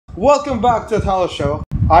Welcome back to the Tyler Show.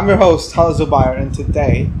 I'm your host, Tyler Zubair, and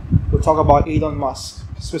today we'll talk about Elon Musk,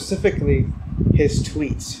 specifically his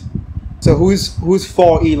tweets. So who's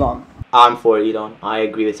for Elon? I'm for Elon. I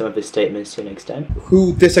agree with some of his statements to an extent.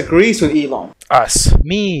 Who disagrees with Elon? Us.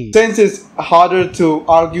 Me. Since it's harder to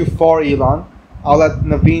argue for Elon, I'll let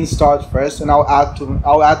Naveen start first, and I'll add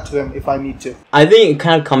to him if I need to. I think it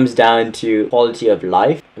kind of comes down to quality of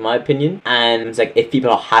life, in my opinion, and it's like if people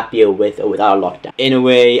are happier with or without a lockdown. In a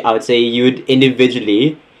way, I would say you'd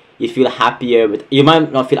feel happier with. You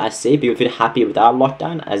might not feel as safe, but you feel happier without a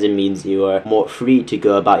lockdown, as it means you are more free to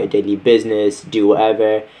go about your daily business, do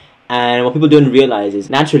whatever. And what people don't realize is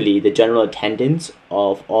naturally the general attendance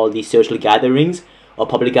of all these social gatherings or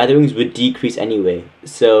public gatherings would decrease anyway.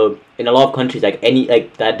 So in a lot of countries that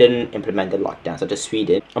didn't implement the lockdown, such as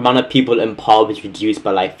Sweden, amount of people in pub is reduced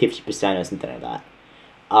by like 50% or something like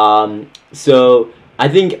that. So I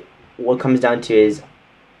think what comes down to is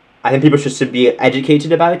I think people should be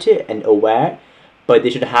educated about it and aware, but they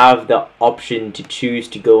should have the option to choose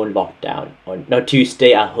to go on lockdown or not, to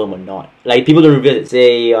stay at home or not. Like people don't realize it's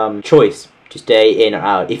a choice to stay in or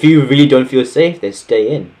out. If you really don't feel safe, then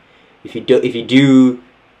stay in. If you do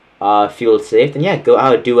feel safe, then yeah, go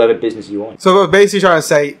out, do whatever business you want. So we're basically trying to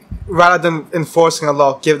say, rather than enforcing a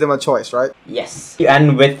law, give them a choice, right? Yes,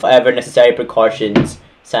 and with whatever necessary precautions,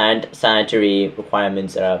 sanitary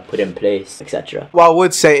requirements that are put in place, etc. What I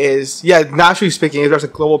would say is, yeah, naturally speaking, if there's a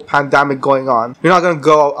global pandemic going on, you're not going to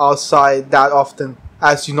go outside that often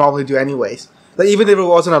as you normally do anyways. Like, even if it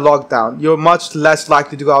wasn't a lockdown, you're much less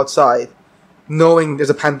likely to go outside knowing there's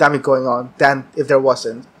a pandemic going on than if there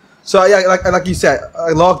wasn't. So yeah, like you said,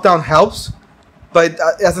 a lockdown helps, but it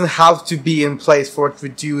doesn't have to be in place for it to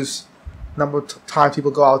reduce number of times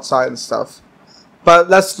people go outside and stuff. But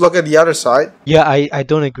let's look at the other side. Yeah, I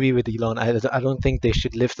don't agree with Elon. I don't think they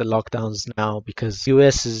should lift the lockdowns now because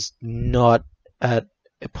US is not at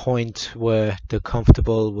a point where they're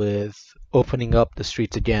comfortable with opening up the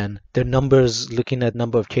streets again. Their numbers, looking at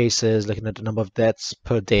number of cases, looking at the number of deaths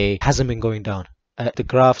per day, hasn't been going down. The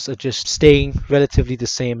graphs are just staying relatively the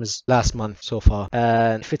same as last month so far.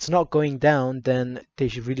 And if it's not going down, then they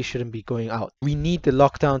really shouldn't be going out. We need the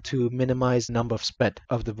lockdown to minimize the number of spread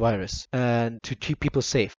of the virus and to keep people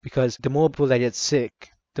safe, because the more people that get sick,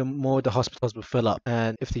 the more the hospitals will fill up.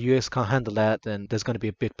 And if the US can't handle that, then there's going to be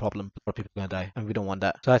a big problem. A lot of people are going to die, and we don't want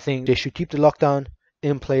that. So I think they should keep the lockdown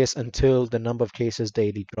in place until the number of cases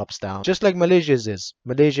daily drops down. Just like Malaysia's is.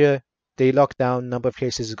 Malaysia, they locked down, number of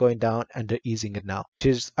cases is going down, and they're easing it now, which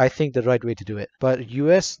is, I think, the right way to do it. But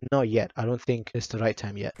US, not yet. I don't think it's the right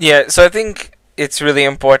time yet. Yeah, so I think it's really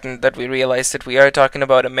important that we realize that we are talking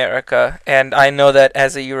about America, and I know that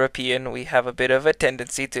as a European, we have a bit of a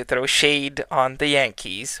tendency to throw shade on the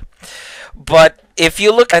Yankees. But if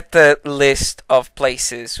you look at the list of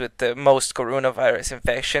places with the most coronavirus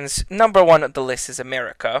infections, number one on the list is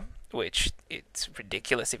America, which it's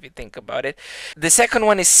ridiculous if you think about it. The second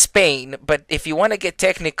one is Spain, but if you want to get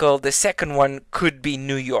technical, the second one could be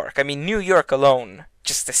New York. I mean, New York alone,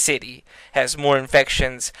 just the city, has more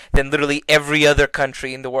infections than literally every other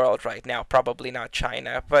country in the world right now. Probably not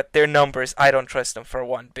China, but their numbers, I don't trust them for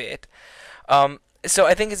one bit. So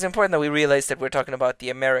I think it's important that we realize that we're talking about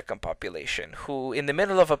the American population, who in the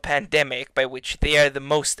middle of a pandemic, by which they are the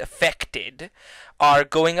most affected, are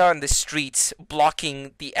going out on the streets,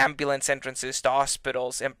 blocking the ambulance entrances to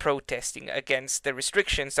hospitals and protesting against the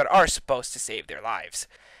restrictions that are supposed to save their lives.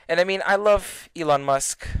 And I mean, I love Elon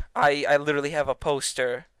Musk. I literally have a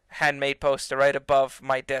poster, handmade poster, right above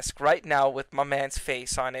my desk right now with my man's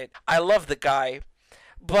face on it. I love the guy,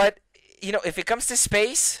 but you know, if it comes to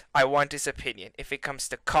space, I want his opinion. If it comes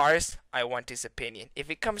to cars, I want his opinion.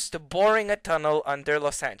 If it comes to boring a tunnel under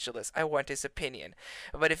Los Angeles, I want his opinion.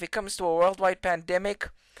 But if it comes to a worldwide pandemic,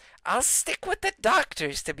 I'll stick with the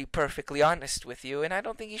doctors, to be perfectly honest with you. And I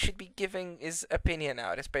don't think he should be giving his opinion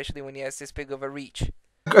out, especially when he has this big of a reach.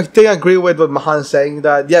 I think I agree with what Mahan's saying,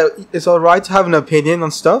 that yeah, it's alright to have an opinion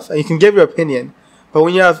on stuff, and you can give your opinion. But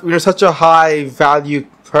when you're such a high value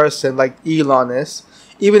person like Elon is,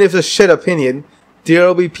 even if it's a shit opinion, there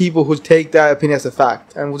will be people who take that opinion as a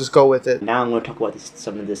fact, and we'll just go with it. Now I'm going to talk about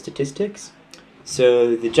some of the statistics.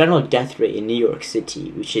 So the general death rate in New York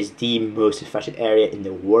City, which is the most affected area in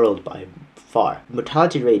the world by far,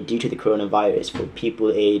 mortality rate due to the coronavirus for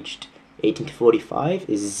people aged 18 to 45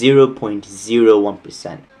 is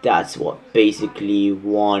 0.01%. That's what, basically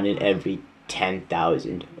 1 in every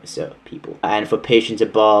 10,000 or so people. And for patients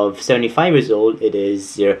above 75 years old, it is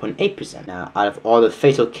 0.8%. Now, out of all the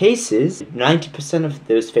fatal cases, 90% of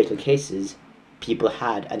those fatal cases, people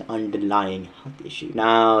had an underlying health issue.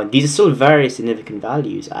 Now, these are still very significant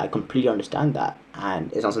values. I completely understand that.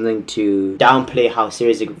 And it's not something to downplay how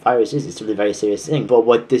serious the virus is. It's still a very serious thing. But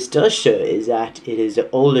what this does show is that it is the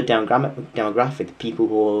older demographic, the people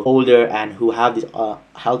who are older and who have these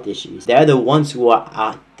health issues. They're the ones who are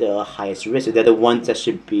at the highest risk. So they're the ones that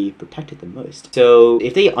should be protected the most. So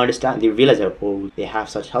if they understand, they realize they're old, they have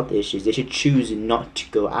such health issues, they should choose not to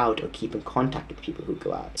go out or keep in contact with people who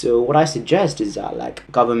go out. So what I suggest is that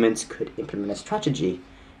governments could implement a strategy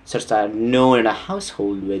such that no one in a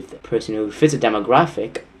household with a person who fits a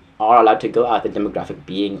demographic are allowed to go out, the demographic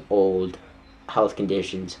being old, health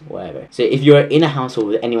conditions, whatever. So if you're in a household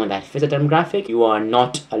with anyone that fits a demographic, you are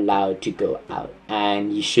not allowed to go out,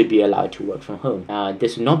 and you should be allowed to work from home.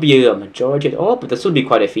 This will not be a majority at all, but there will be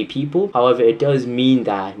quite a few people. However, it does mean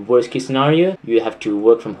that worst case scenario, you have to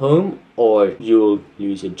work from home or you'll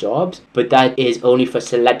lose your jobs. But that is only for a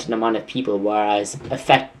selected amount of people, whereas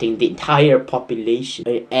affecting the entire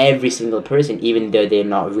population, every single person, even though they're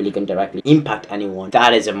not really going to directly impact anyone,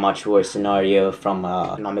 that is a much worse scenario from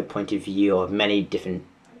an economic point of view or many different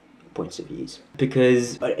points of views.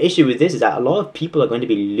 Because an issue with this is that a lot of people are going to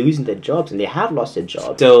be losing their jobs, and they have lost their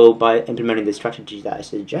jobs. So by implementing the strategy that I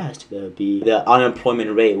suggest, the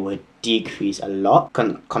unemployment rate would decrease a lot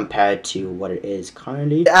compared to what it is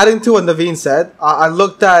currently. Adding to what Naveen said, I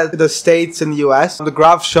looked at the states in the US. The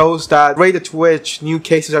graph shows that the rate at which new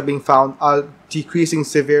cases are being found are decreasing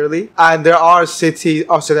severely, and there are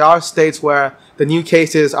states where the new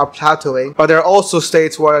cases are plateauing, but there are also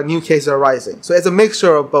states where new cases are rising. So it's a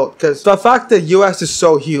mixture of both, because the fact that US is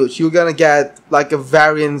so huge, you're gonna get a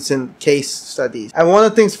variance in case studies. And one of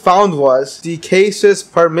the things found was the cases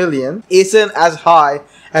per million isn't as high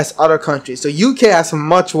as other countries. So UK has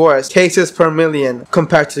much worse cases per million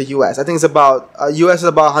compared to the US. I think it's about, US is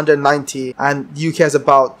about 190 and UK is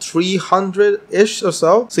about 300-ish or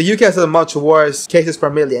so. So UK has a much worse cases per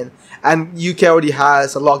million, and UK already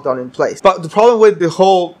has a lockdown in place. But the problem with the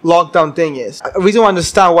whole lockdown thing is, a reason I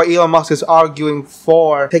understand why Elon Musk is arguing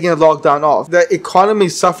for taking the lockdown off. The economy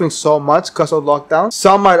is suffering so much because of lockdown.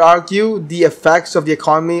 Some might argue the effects of the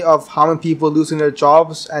economy, of how many people losing their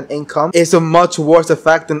jobs and income, is a much worse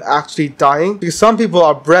effect than actually dying, because some people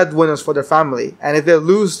are breadwinners for their family, and if they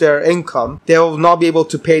lose their income, they will not be able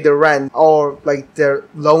to pay their rent or their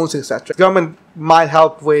loans, etc. The government might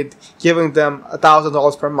help with giving them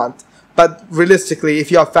 $1,000 per month, but realistically,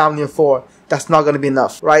 if you have a family of 4, that's not going to be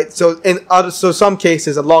enough, right? So some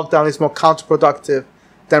cases, a lockdown is more counterproductive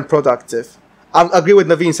than productive. I agree with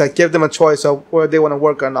Naveen, said give them a choice of whether they want to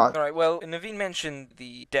work or not. All right, well, Naveen mentioned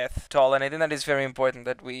the death toll, and I think that is very important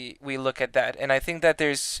that we look at that. And I think that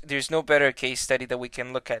there's no better case study that we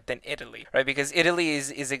can look at than Italy, right? Because Italy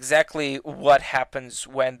is exactly what happens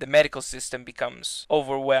when the medical system becomes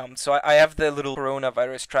overwhelmed. So I have the little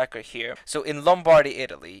coronavirus tracker here. So in Lombardy,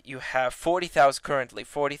 Italy, you have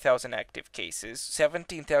 40,000 active cases,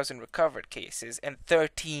 17,000 recovered cases, and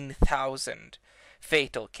 13,000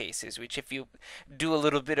 fatal cases, which if you do a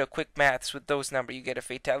little bit of quick maths with those numbers, you get a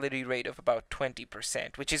fatality rate of about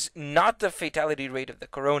 20%, which is not the fatality rate of the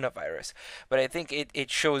coronavirus, but I think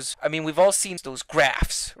it shows, I mean, we've all seen those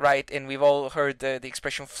graphs, right? And we've all heard the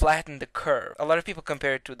expression flatten the curve. A lot of people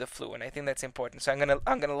compare it to the flu, and I think that's important. So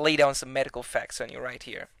I'm gonna lay down some medical facts on you right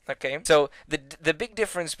here. Okay, so the big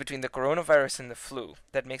difference between the coronavirus and the flu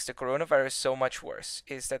that makes the coronavirus so much worse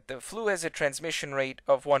is that the flu has a transmission rate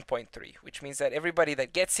of 1.3, which means that everybody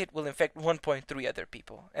that gets it will infect 1.3 other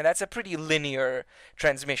people, and that's a pretty linear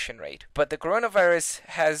transmission rate. But the coronavirus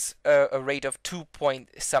has a rate of 2 point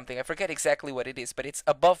something. I forget exactly what it is, but it's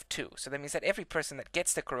above 2. So that means that every person that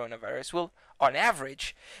gets the coronavirus will, on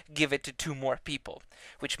average, give it to 2 more people,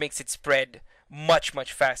 which makes it spread much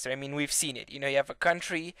faster. I mean, we've seen it. You know, you have a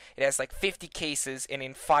country, it has 50 cases, and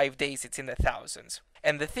in 5 days it's in the thousands.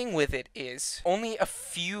 And the thing with it is, only a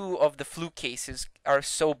few of the flu cases are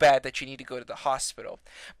so bad that you need to go to the hospital.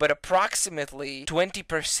 But approximately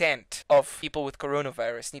 20% of people with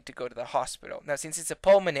coronavirus need to go to the hospital. Now, since it's a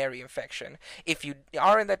pulmonary infection, if you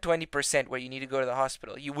are in that 20% where you need to go to the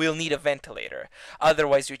hospital, you will need a ventilator.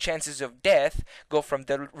 Otherwise, your chances of death go from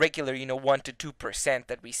the regular, 1 to 2%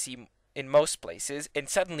 that we see in most places, and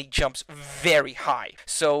suddenly jumps very high.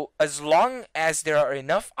 So as long as there are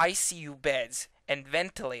enough ICU beds and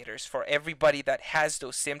ventilators for everybody that has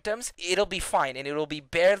those symptoms, it'll be fine, and it'll be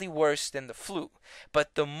barely worse than the flu.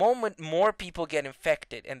 But the moment more people get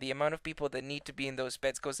infected and the amount of people that need to be in those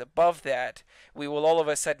beds goes above that, we will all of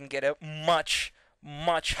a sudden get a much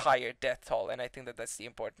higher death toll, and I think that that's the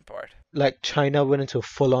important part. China went into a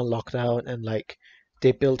full-on lockdown, and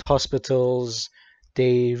they built hospitals.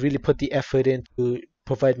 They really put the effort in to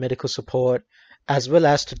provide medical support, as well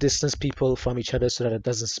as to distance people from each other so that it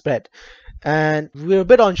doesn't spread. And we're a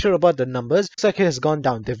bit unsure about the numbers. Looks like it has gone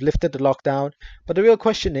down. They've lifted the lockdown. But the real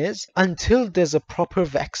question is, until there's a proper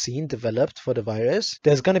vaccine developed for the virus,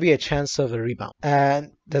 there's going to be a chance of a rebound.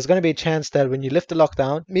 And there's going to be a chance that when you lift the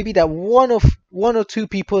lockdown, maybe that one or two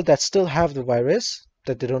people that still have the virus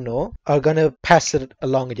that they don't know are going to pass it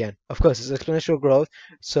along again. Of course, it's exponential growth.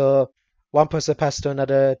 So one person passes to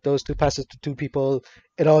another, those two passes to two people,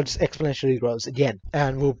 it all just exponentially grows again.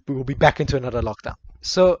 And we'll be back into another lockdown.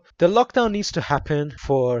 So the lockdown needs to happen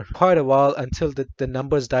for quite a while until the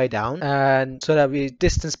numbers die down, and so that we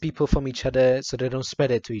distance people from each other so they don't spread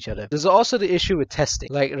it to each other. There's also the issue with testing.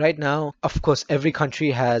 Like right now, of course, every country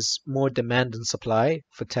has more demand than supply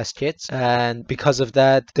for test kits, and because of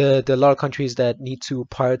that, there are a lot of countries that need to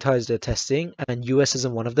prioritize their testing, and US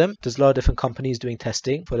isn't one of them. There's a lot of different companies doing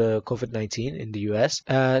testing for the COVID-19 in the US.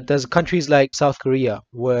 There's countries like South Korea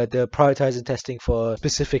where they're prioritizing testing for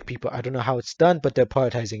specific people. I don't know how it's done, but they're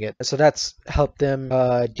prioritizing it. So that's helped them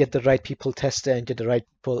get the right people tested and get the right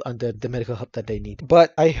people under the medical help that they need.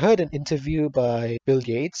 But I heard an interview by Bill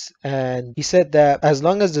Gates, and he said that as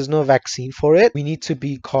long as there's no vaccine for it, we need to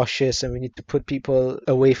be cautious and we need to put people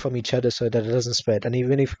away from each other so that it doesn't spread. And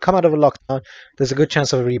even if we come out of a lockdown, there's a good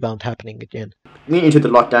chance of a rebound happening again. Leading into the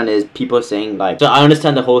lockdown is people saying like, so I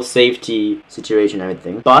understand the whole safety situation and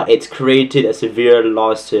everything, but it's created a severe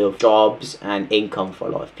loss of jobs and income for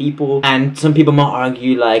a lot of people. And some people might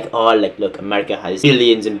argue like, oh, like look, America has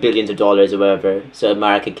billions and billions of dollars or whatever, so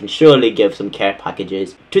America can surely give some care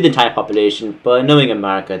packages to the entire population. But knowing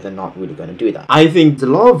America, they're not really going to do that. I think there's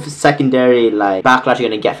a lot of secondary like backlash you're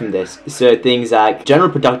going to get from this. So things like general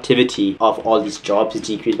productivity of all these jobs has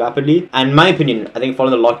decreased rapidly. And in my opinion, I think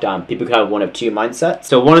following the lockdown, people could have one of two mindsets.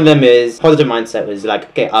 So one of them is positive mindset, was like,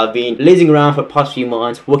 okay, I've been lazing around for the past few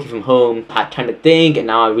months, working from home, had time to think, and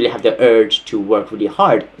now I really have the urge to work really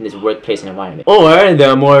hard in this workplace environment. Or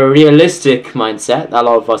the more realistic mindset that a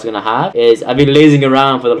lot of us are going to have is, I've been lazing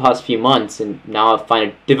around for the past few months and now I find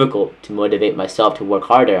it difficult to motivate myself to work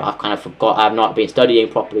harder. I've kind of forgot, I've not been studying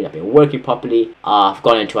properly, I've been working properly, I've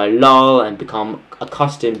gone into a lull and become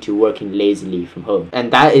accustomed to working lazily from home.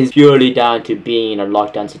 And that is purely down to being in a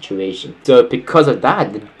lockdown situation. So because of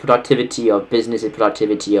that, the productivity of business and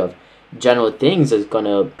productivity of general things is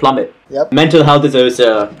gonna plummet. Yep. Mental health is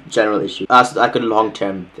also a general issue. That's like a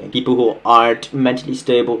long-term thing. People who aren't mentally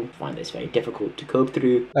stable find this very difficult to cope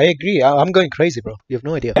through. I agree. I'm going crazy, bro. You have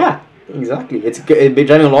no idea. Yeah, exactly. It's driving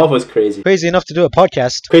a lot of us crazy. Crazy enough to do a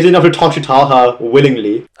podcast. Crazy enough to talk to Talha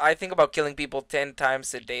willingly. I think about killing people 10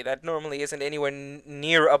 times a day. That normally isn't anywhere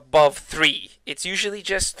near above 3. It's usually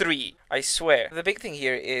just 3, I swear. The big thing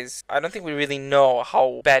here is, I don't think we really know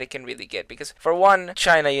how bad it can really get. Because for one,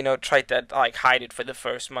 China, tried to like hide it for the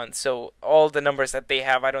first month. So all the numbers that they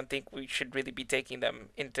have, I don't think we should really be taking them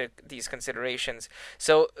into these considerations.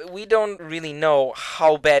 So we don't really know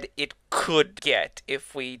how bad it could get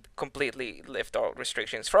if we completely lift all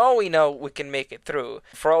restrictions. For all we know, we can make it through.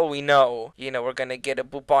 For all we know, we're gonna get a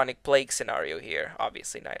bubonic plague scenario here.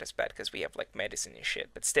 Obviously not as bad because we have like medicine and shit,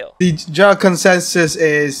 but still. The general consensus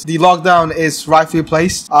is the lockdown is rightfully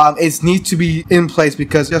placed. It needs to be in place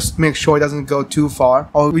because just make sure it doesn't go too far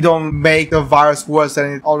or we don't make the virus worse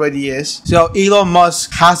than it already is. So Elon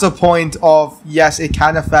Musk has a point of, yes, it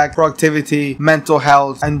can affect productivity, mental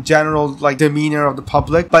health, and general like demeanor of the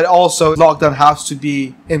public, but also lockdown has to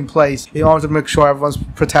be in place in order to make sure everyone's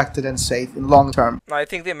protected and safe in long term. I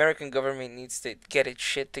think the American government needs to get its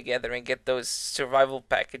shit together and get those survival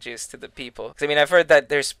packages to the people. 'Cause, I mean, I've heard that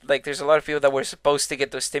there's a lot of people that were supposed to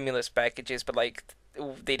get those stimulus packages, but like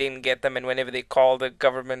they didn't get them, and whenever they call the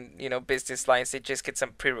government, business lines, they just get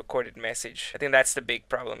some pre-recorded message. I think that's the big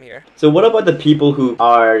problem here. So what about the people who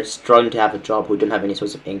are struggling to have a job, who don't have any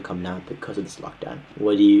source of income now because of this lockdown?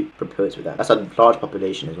 What do you propose with that? That's a large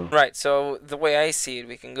population as well. Right, so the way I see it,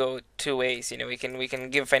 we can go two ways. We can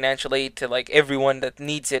give financial aid to like everyone that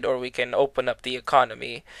needs it, or we can open up the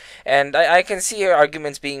economy. And I can see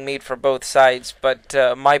arguments being made for both sides, but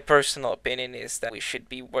my personal opinion is that we should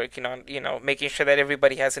be working on, making sure that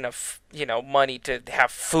everybody has enough, money to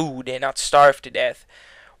have food and not starve to death,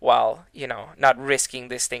 while, not risking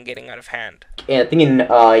this thing getting out of hand. Yeah, I think in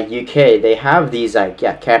UK, they have these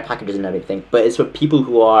care packages and everything, but it's for people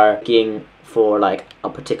who are working for like a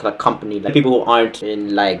particular company, like people who aren't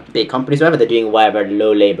in like big companies or whatever, they're doing whatever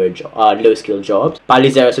low skill jobs. But at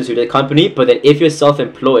least they're associated with the company. But then if you're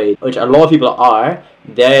self-employed, which a lot of people are,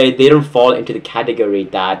 they don't fall into the category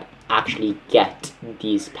that actually get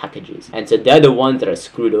these packages, and so they're the ones that are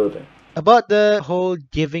screwed over. About the whole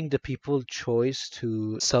giving the people choice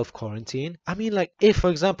to self-quarantine, I mean, like, if, for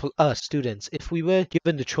example, us students, if we were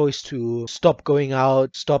given the choice to stop going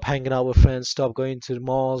out, stop hanging out with friends, stop going to the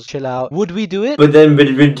malls, chill out, would we do it? But then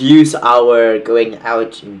we'd reduce our going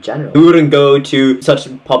out in general. We wouldn't go to such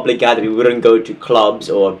public gatherings. We wouldn't go to clubs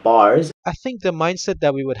or bars. I think the mindset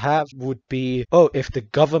that we would have would be, oh, if the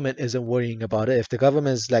government isn't worrying about it, if the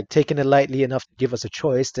government is like taking it lightly enough to give us a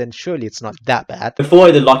choice, then surely it's not that bad.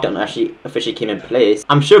 Before the lockdown actually officially came in place,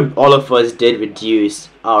 I'm sure all of us did reduce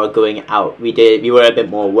our going out. We were a bit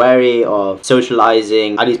more wary of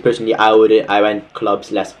socializing. At least personally, I went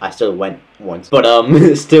clubs less. I still went once, but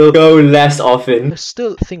still go less often. There's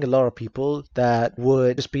still, I think, a lot of people that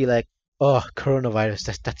would just be like, oh,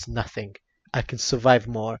 coronavirus, that's nothing. I can survive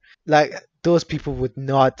more. Like, those people would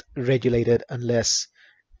not regulate it unless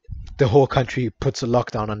the whole country puts a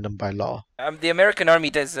lockdown on them by law. The American Army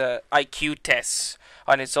does IQ tests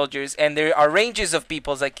on its soldiers, and there are ranges of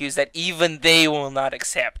people's IQs that even they will not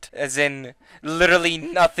accept, as in literally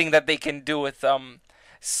nothing that they can do with them.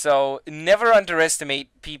 So never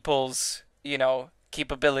underestimate people's,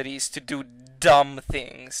 capabilities to do dumb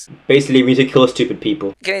things. Basically, we need to kill stupid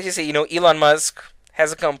people. Can I just say, Elon Musk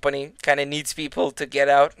has a company, kind of needs people to get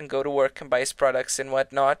out and go to work and buy his products and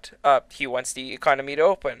whatnot. He wants the economy to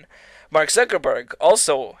open. Mark Zuckerberg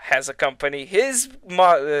also has a company. His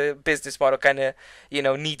business model kind of,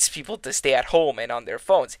 needs people to stay at home and on their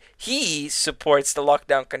phones. He supports the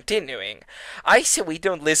lockdown continuing. I say we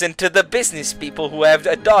don't listen to the business people who have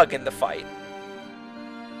a dog in the fight.